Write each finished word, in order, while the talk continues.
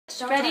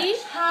Ready?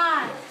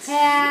 Hot.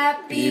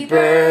 Happy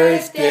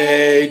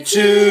birthday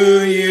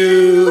to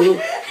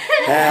you.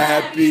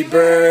 Happy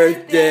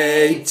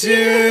birthday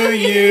to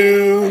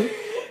you.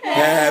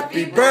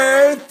 Happy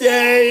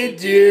birthday,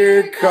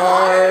 dear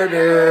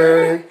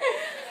Carter.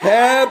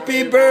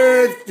 Happy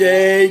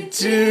birthday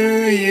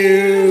to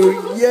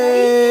you.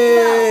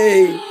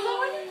 Yay! Blow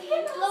on the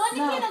candles. Blow on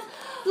the candles.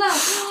 Blow.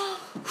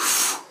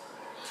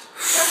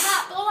 They're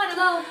hot. Blow on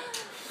them.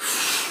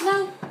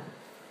 Blow.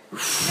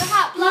 They're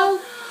hot. Blow.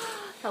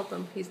 Help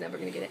him. He's never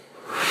going to get it.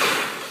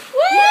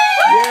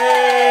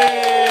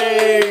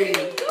 Yay!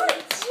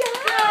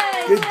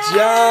 Good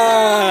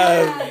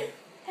job.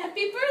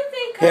 Happy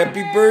birthday, Carter.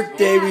 Happy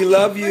birthday. We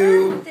love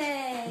you.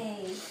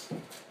 Birthday.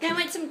 Can I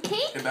want some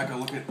cake? Hey, Becca,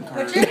 look at Put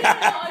Carter. your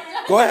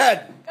Go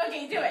ahead.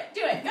 Okay, do it.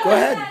 Do it. Go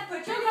ahead.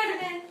 Put your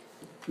card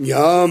in.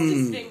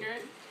 Yum.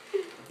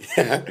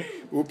 Finger.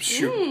 Oops,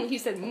 shoot. He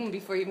said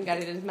before he even got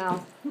it in his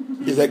mouth.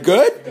 Is that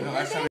good? The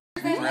last time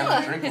we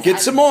grabbed a drink. Get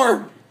some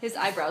more. His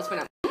eyebrows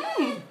went up.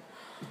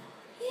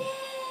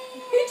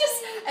 You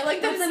just, I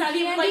like that it's not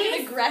even like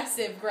an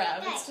aggressive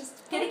grab. It's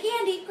just, get a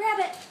candy, grab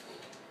it.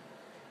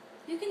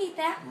 You can eat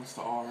that. What's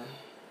the R?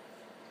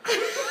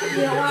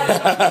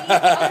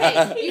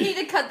 Okay, you need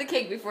to cut the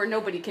cake before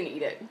nobody can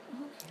eat it.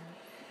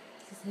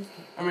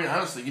 I mean,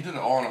 honestly, you did it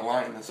all in a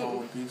line. That's all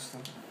one piece.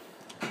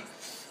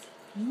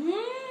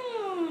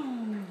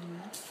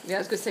 Yeah, I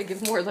was going to say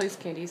give more of those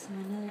candies.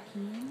 Another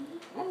candy?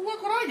 Oh,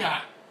 look what I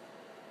got.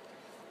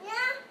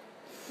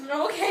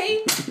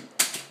 Okay.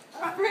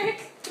 Rick.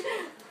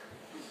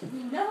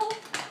 No.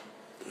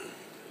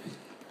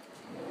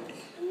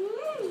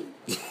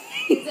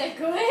 Is that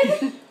good?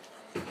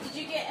 Did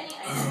you get any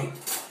ice cream?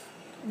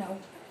 No.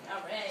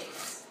 Alright.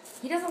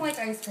 He doesn't like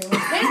ice cream.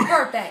 It's his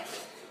birthday.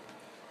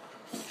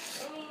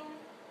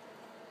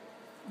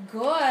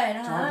 Good,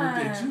 It's our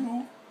birthday, too.